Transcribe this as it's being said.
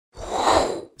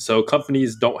So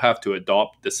companies don't have to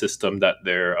adopt the system that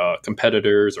their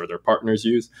competitors or their partners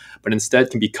use, but instead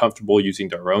can be comfortable using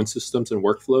their own systems and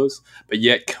workflows, but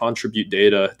yet contribute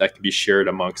data that can be shared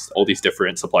amongst all these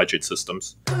different supply chain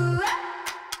systems.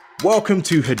 Welcome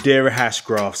to Hedera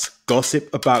Hashgraph's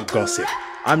Gossip About Gossip.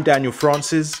 I'm Daniel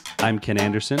Francis. I'm Ken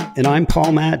Anderson. And I'm Paul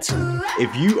Madsen.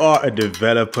 If you are a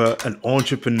developer, an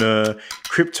entrepreneur,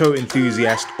 crypto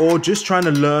enthusiast, or just trying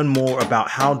to learn more about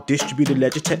how distributed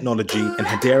ledger technology and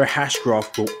Hedera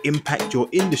Hashgraph will impact your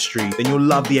industry, then you'll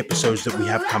love the episodes that we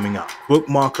have coming up.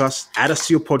 Bookmark us, add us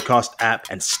to your podcast app,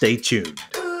 and stay tuned.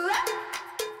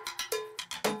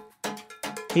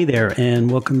 Hey there,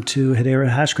 and welcome to Hedera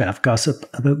Hashgraph, Gossip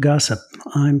About Gossip.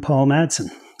 I'm Paul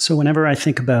Madsen. So whenever I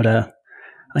think about a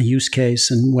use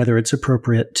case and whether it's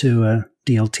appropriate to a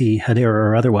DLT, Hedera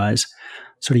or otherwise,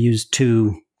 sort of use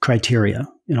two criteria.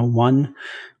 One,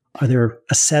 are there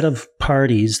a set of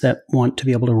parties that want to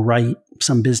be able to write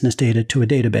some business data to a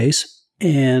database?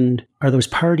 And are those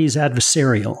parties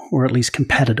adversarial or at least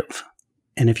competitive?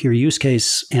 And if your use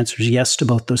case answers yes to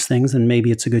both those things, then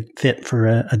maybe it's a good fit for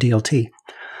a DLT.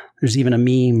 There's even a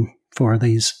meme for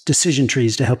these decision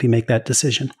trees to help you make that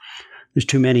decision. There's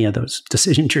too many of those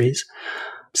decision trees.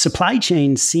 Supply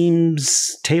chain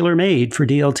seems tailor-made for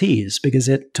DLTs because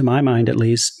it, to my mind at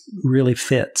least, really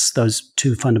fits those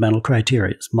two fundamental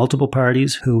criteria. Multiple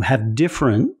parties who have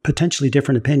potentially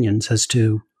different opinions as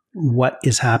to what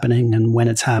is happening and when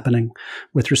it's happening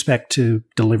with respect to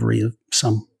delivery of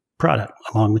some product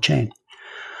along the chain.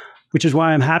 Which is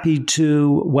why I'm happy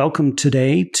to welcome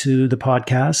today to the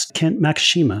podcast Kent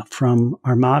Makishima from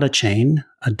Armada Chain,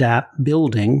 Adapt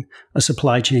building a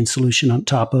supply chain solution on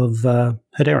top of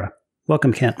Hedera.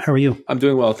 Welcome, Kent. How are you? I'm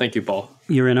doing well. Thank you, Paul.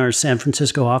 You're in our San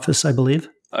Francisco office, I believe?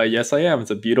 Yes, I am.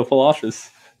 It's a beautiful office.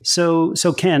 So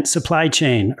Kent, supply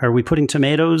chain, are we putting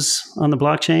tomatoes on the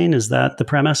blockchain? Is that the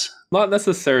premise? Not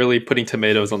necessarily putting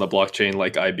tomatoes on the blockchain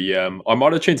like IBM.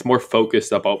 Armada Chain's more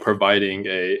focused about providing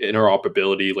a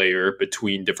interoperability layer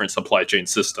between different supply chain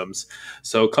systems.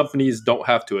 So companies don't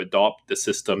have to adopt the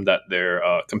system that their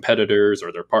competitors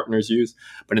or their partners use,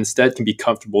 but instead can be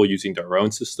comfortable using their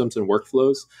own systems and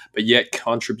workflows, but yet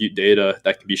contribute data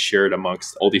that can be shared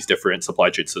amongst all these different supply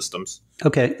chain systems.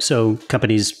 Okay, so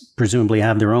companies presumably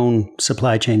have their own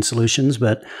supply chain solutions,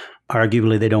 but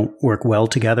arguably they don't work well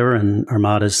together, and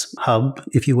Armada's hub,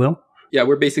 if you will? Yeah,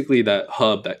 we're basically that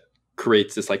hub that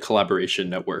creates this collaboration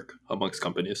network amongst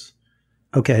companies.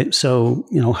 Okay, so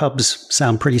hubs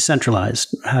sound pretty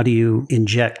centralized. How do you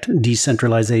inject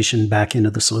decentralization back into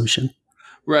the solution?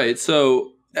 Right,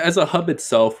 so as a hub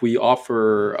itself, we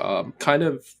offer kind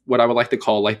of what I would like to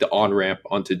call the on-ramp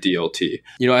onto DLT.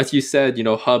 As you said,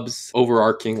 hubs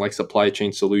overarching supply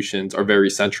chain solutions are very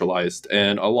centralized.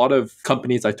 And a lot of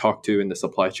companies I talk to in the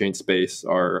supply chain space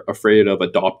are afraid of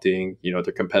adopting, their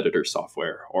competitor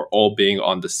software or all being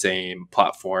on the same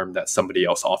platform that somebody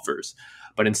else offers.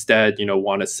 But instead,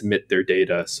 want to submit their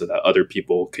data so that other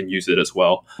people can use it as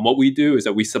well. What we do is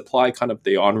that we supply kind of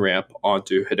the on-ramp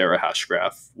onto Hedera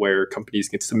Hashgraph, where companies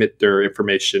can submit their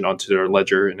information onto their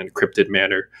ledger in an encrypted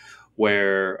manner,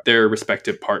 where their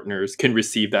respective partners can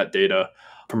receive that data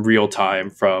from real time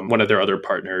from one of their other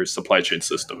partners' supply chain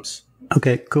systems.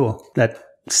 Okay, cool. That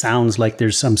sounds like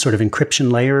there's some sort of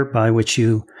encryption layer by which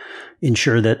you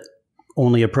ensure that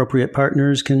only appropriate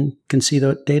partners can see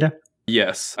the data.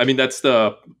 Yes. I mean, that's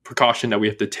the precaution that we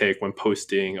have to take when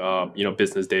posting,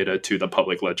 business data to the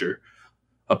public ledger,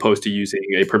 opposed to using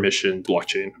a permissioned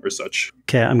blockchain or such.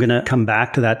 Okay, I'm going to come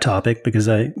back to that topic because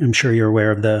I'm sure you're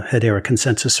aware of the Hedera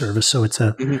consensus service. So it's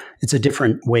a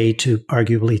different way to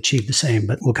arguably achieve the same,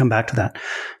 but we'll come back to that.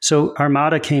 So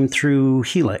Armada came through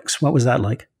Helix. What was that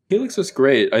like? Helix was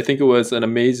great. I think it was an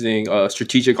amazing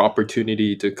strategic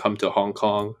opportunity to come to Hong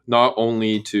Kong, not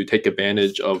only to take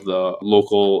advantage of the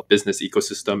local business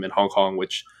ecosystem in Hong Kong,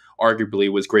 which arguably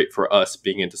was great for us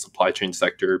being in the supply chain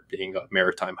sector, being a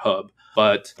maritime hub,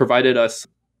 but provided us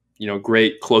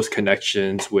great close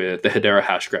connections with the Hedera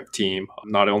Hashgraph team,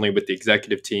 not only with the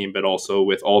executive team, but also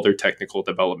with all their technical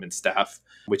development staff,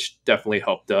 which definitely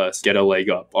helped us get a leg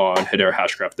up on Hedera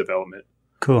Hashgraph development.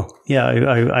 Cool. Yeah,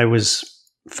 I was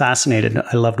fascinated.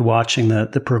 I loved watching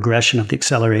the progression of the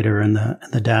accelerator and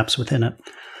the dApps within it.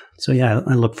 So yeah,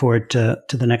 I look forward to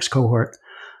the next cohort.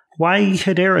 Why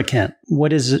Hedera, Kent?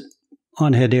 What is it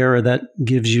on Hedera that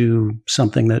gives you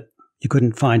something that you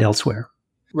couldn't find elsewhere?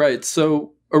 Right.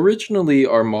 So originally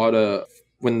Armada,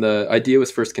 when the idea was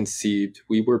first conceived,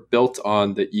 we were built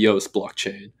on the EOS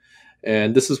blockchain.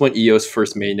 And this is when EOS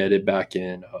first mainnetted back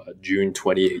in June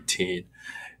 2018.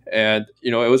 And,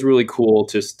 it was really cool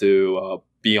just to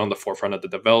be on the forefront of the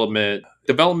development.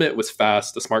 Development was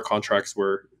fast. The smart contracts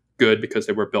were good because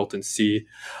they were built in C,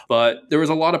 but there was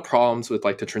a lot of problems with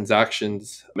like the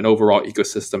transactions and overall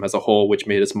ecosystem as a whole, which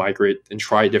made us migrate and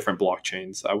try different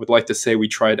blockchains. I would like to say we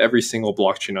tried every single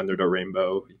blockchain under the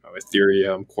rainbow,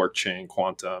 Ethereum, Quark chain,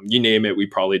 Quantum, you name it, we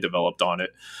probably developed on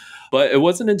it. But it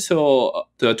wasn't until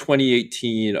the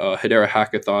 2018 Hedera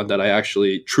hackathon that I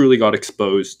actually truly got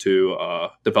exposed to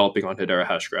developing on Hedera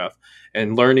Hashgraph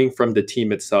and learning from the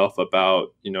team itself about,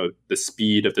 the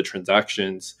speed of the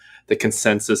transactions, the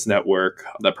consensus network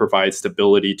that provides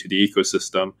stability to the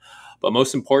ecosystem. But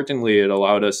most importantly, it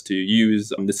allowed us to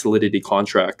use the Solidity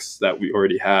contracts that we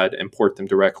already had and port them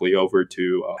directly over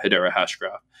to Hedera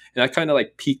Hashgraph. And that kind of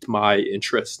like piqued my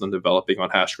interest in developing on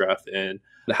Hashgraph. And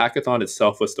the hackathon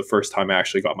itself was the first time I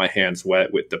actually got my hands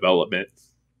wet with development.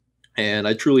 And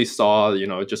I truly saw,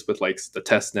 just with like the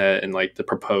testnet and like the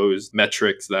proposed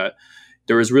metrics that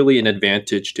there was really an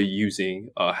advantage to using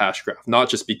Hashgraph, not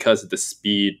just because of the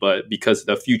speed, but because of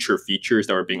the future features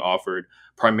that were being offered.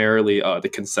 Primarily, the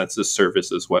consensus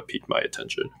service is what piqued my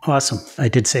attention. Awesome. I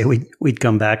did say we'd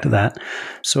come back to that.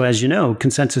 So as you know,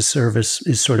 consensus service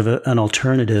is sort of an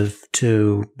alternative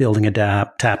to building a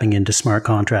dApp, tapping into smart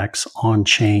contracts on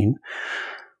chain.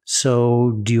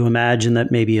 So do you imagine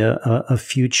that maybe a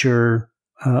future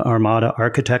Armada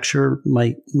architecture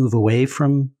might move away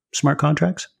from smart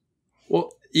contracts?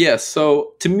 Well, yeah.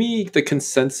 So to me, the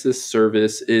consensus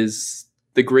service is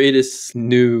the greatest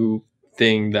new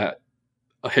thing that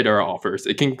Hedera offers.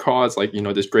 It can cause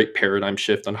this great paradigm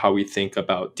shift on how we think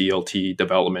about DLT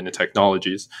development and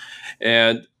technologies.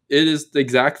 And it is the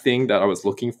exact thing that I was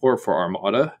looking for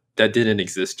Armada that didn't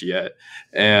exist yet.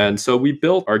 And so we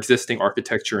built our existing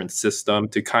architecture and system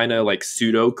to kind of like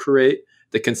pseudo create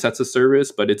the consensus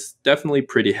service, but it's definitely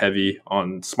pretty heavy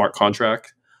on smart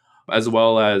contract, as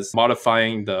well as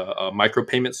modifying the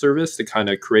micropayment service to kind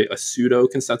of create a pseudo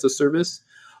consensus service.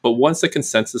 But once the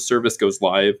consensus service goes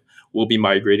live, we'll be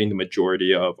migrating the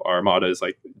majority of Armada's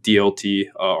like DLT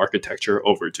architecture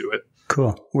over to it.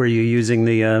 Cool. Were you using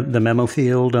the memo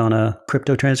field on a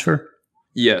crypto transfer?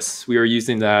 Yes, we are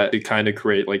using that to kind of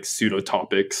create like pseudo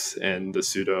topics and the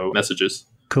pseudo messages.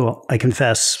 Cool. I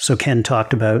confess. So Ken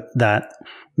talked about that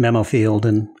memo field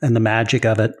and the magic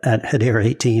of it at Hedera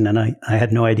 18, and I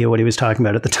had no idea what he was talking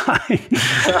about at the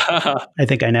time. I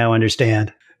think I now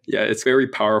understand. Yeah, it's very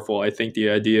powerful. I think the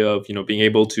idea of, being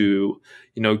able to,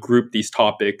 group these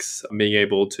topics, being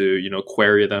able to,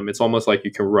 query them, it's almost like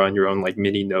you can run your own like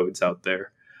mini nodes out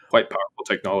there. Quite powerful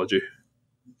technology.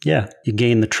 Yeah, you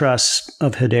gain the trust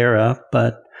of Hedera,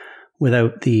 but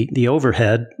without the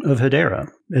overhead of Hedera.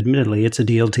 Admittedly, it's a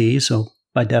DLT, so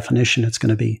by definition, it's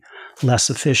going to be less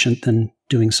efficient than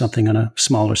doing something on a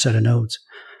smaller set of nodes.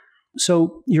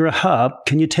 So you're a hub.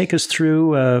 Can you take us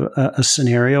through a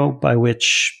scenario by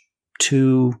which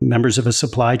two members of a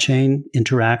supply chain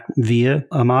interact via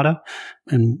Armada?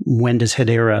 And when does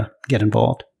Hedera get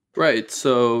involved? Right.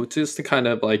 So just to kind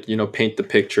of paint the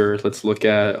picture, let's look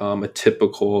at a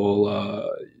typical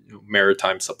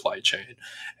maritime supply chain.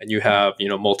 And you have,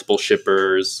 multiple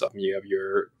shippers. You have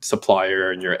your supplier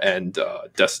and your end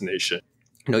destination.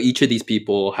 Each of these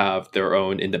people have their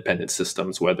own independent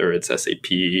systems, whether it's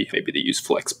SAP, maybe they use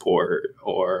Flexport,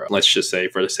 or let's just say,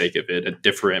 for the sake of it, a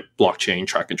different blockchain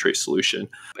track and trace solution.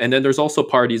 And then there's also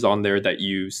parties on there that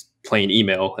use plain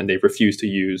email, and they refuse to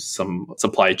use some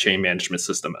supply chain management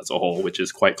system as a whole, which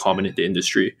is quite common in the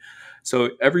industry. So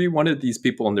every one of these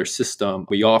people in their system,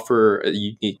 we offer a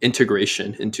unique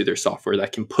integration into their software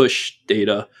that can push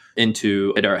data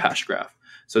into Hedera Hashgraph.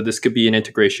 So this could be an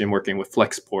integration working with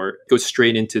Flexport, goes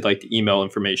straight into like the email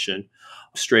information,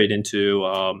 straight into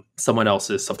someone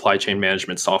else's supply chain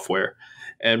management software.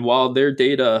 And while their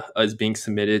data is being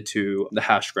submitted to the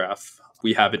Hashgraph,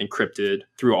 we have it encrypted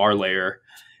through our layer.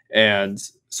 And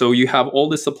so you have all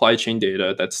this supply chain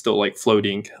data that's still like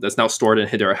floating, that's now stored in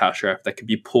Hedera Hashgraph that can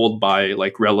be pulled by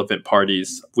like relevant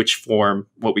parties, which form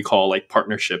what we call like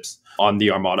partnerships on the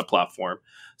Armada platform.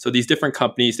 So these different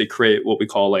companies, they create what we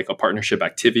call like a partnership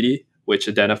activity, which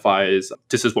identifies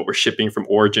this is what we're shipping from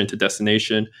origin to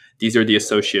destination. These are the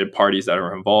associated parties that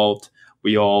are involved.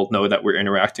 We all know that we're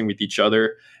interacting with each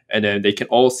other. And then they can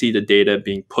all see the data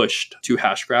being pushed to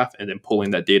Hashgraph and then pulling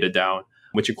that data down,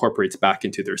 which incorporates back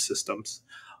into their systems.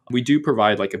 We do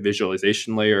provide like a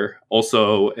visualization layer,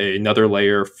 also another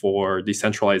layer for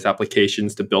decentralized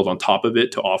applications to build on top of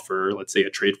it to offer, let's say,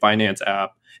 a trade finance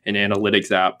app, an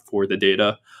analytics app for the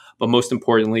data. But most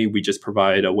importantly, we just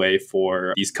provide a way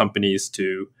for these companies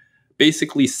to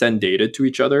basically send data to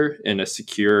each other in a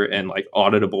secure and like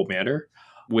auditable manner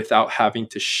without having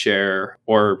to share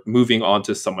or moving on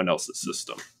to someone else's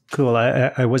system. Cool.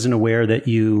 I wasn't aware that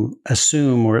you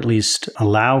assume or at least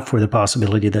allow for the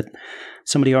possibility that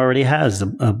somebody already has a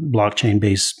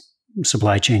blockchain-based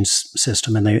supply chain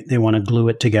system and they want to glue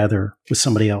it together with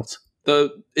somebody else.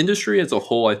 The industry as a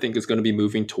whole, I think, is going to be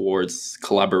moving towards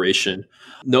collaboration.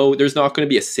 No, there's not going to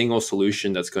be a single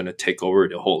solution that's going to take over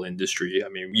the whole industry. I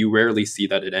mean, you rarely see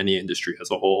that in any industry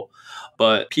as a whole.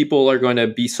 But people are going to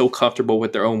be so comfortable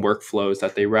with their own workflows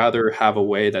that they rather have a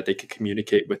way that they can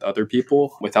communicate with other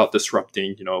people without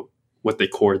disrupting, what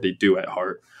they do at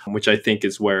heart, which I think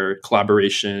is where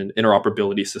collaboration,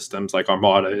 interoperability systems like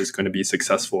Armada is going to be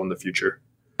successful in the future.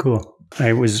 Cool.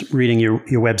 I was reading your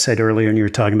website earlier and you were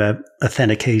talking about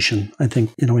authentication, I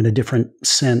think, in a different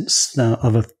sense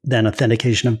than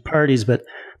authentication of parties, but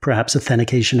perhaps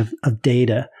authentication of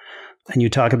data. And you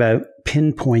talk about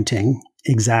pinpointing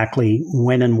exactly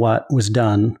when and what was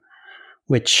done,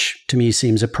 which to me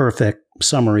seems a perfect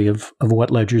summary of what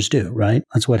ledgers do, right?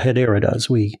 That's what Hedera does.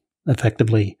 We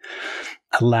effectively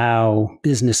allow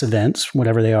business events,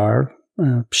 whatever they are,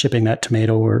 shipping that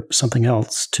tomato or something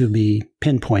else, to be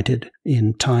pinpointed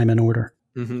in time and order.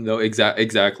 Mm-hmm. No,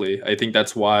 exactly. I think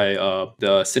that's why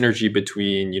the synergy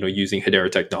between using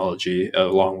Hedera technology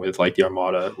along with like the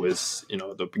Armada was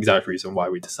the exact reason why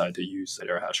we decided to use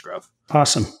Hedera Hashgraph.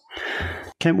 Awesome.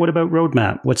 Kent, what about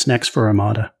roadmap? What's next for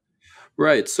Armada?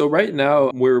 Right. So right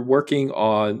now we're working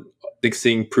on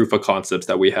fixing proof of concepts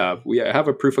that we have. We have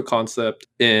a proof of concept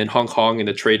in Hong Kong in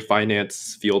the trade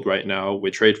finance field right now,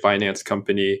 with trade finance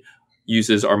company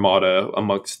uses Armada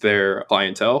amongst their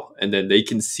clientele, and then they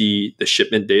can see the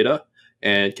shipment data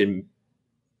and can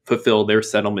fulfill their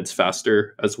settlements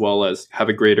faster, as well as have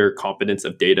a greater confidence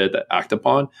of data that act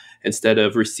upon instead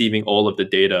of receiving all of the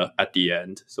data at the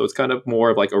end. So it's kind of more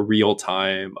of like a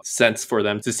real-time sense for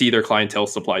them to see their clientele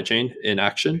supply chain in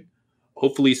action.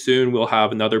 Hopefully soon we'll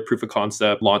have another proof of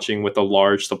concept launching with a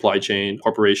large supply chain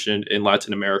corporation in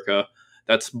Latin America.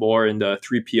 That's more in the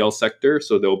 3PL sector.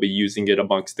 So they'll be using it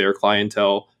amongst their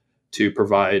clientele to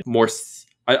provide more.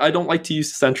 I don't like to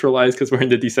use centralized because we're in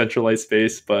the decentralized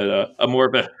space, but a more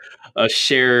of a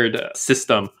shared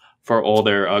system for all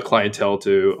their clientele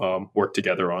to work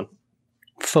together on.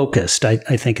 Focused, I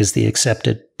think, is the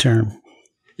accepted term.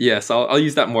 Yes, I'll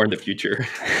use that more in the future.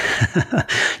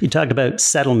 You talked about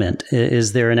settlement.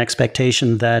 Is there an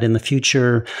expectation that in the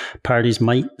future parties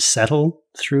might settle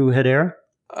through Hedera?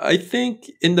 I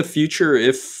think in the future,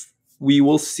 if we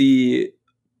will see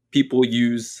people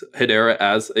use Hedera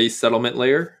as a settlement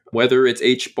layer, whether it's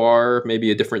HBAR,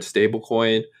 maybe a different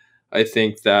stablecoin, I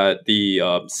think that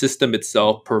the system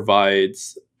itself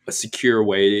provides a secure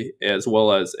way as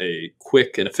well as a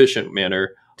quick and efficient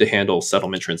manner to handle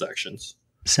settlement transactions.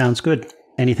 Sounds good.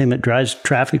 Anything that drives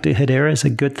traffic to Hedera is a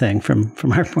good thing from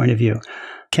our point of view.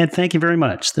 Kent, thank you very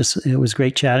much. It was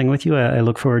great chatting with you. I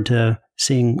look forward to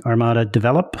seeing Armada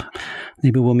develop.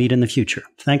 Maybe we'll meet in the future.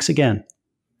 Thanks again.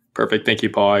 Perfect. Thank you,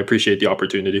 Paul. I appreciate the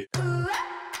opportunity.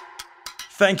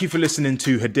 Thank you for listening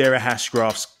to Hedera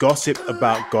Hashgraph's Gossip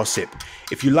About Gossip.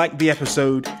 If you liked the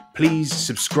episode, please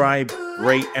subscribe,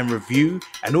 rate and review,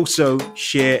 and also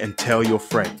share and tell your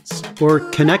friends. Or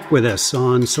connect with us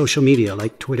on social media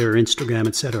like Twitter, Instagram,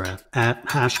 etc. at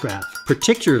Hashgraph,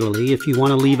 particularly if you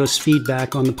want to leave us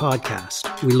feedback on the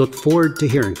podcast. We look forward to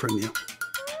hearing from you.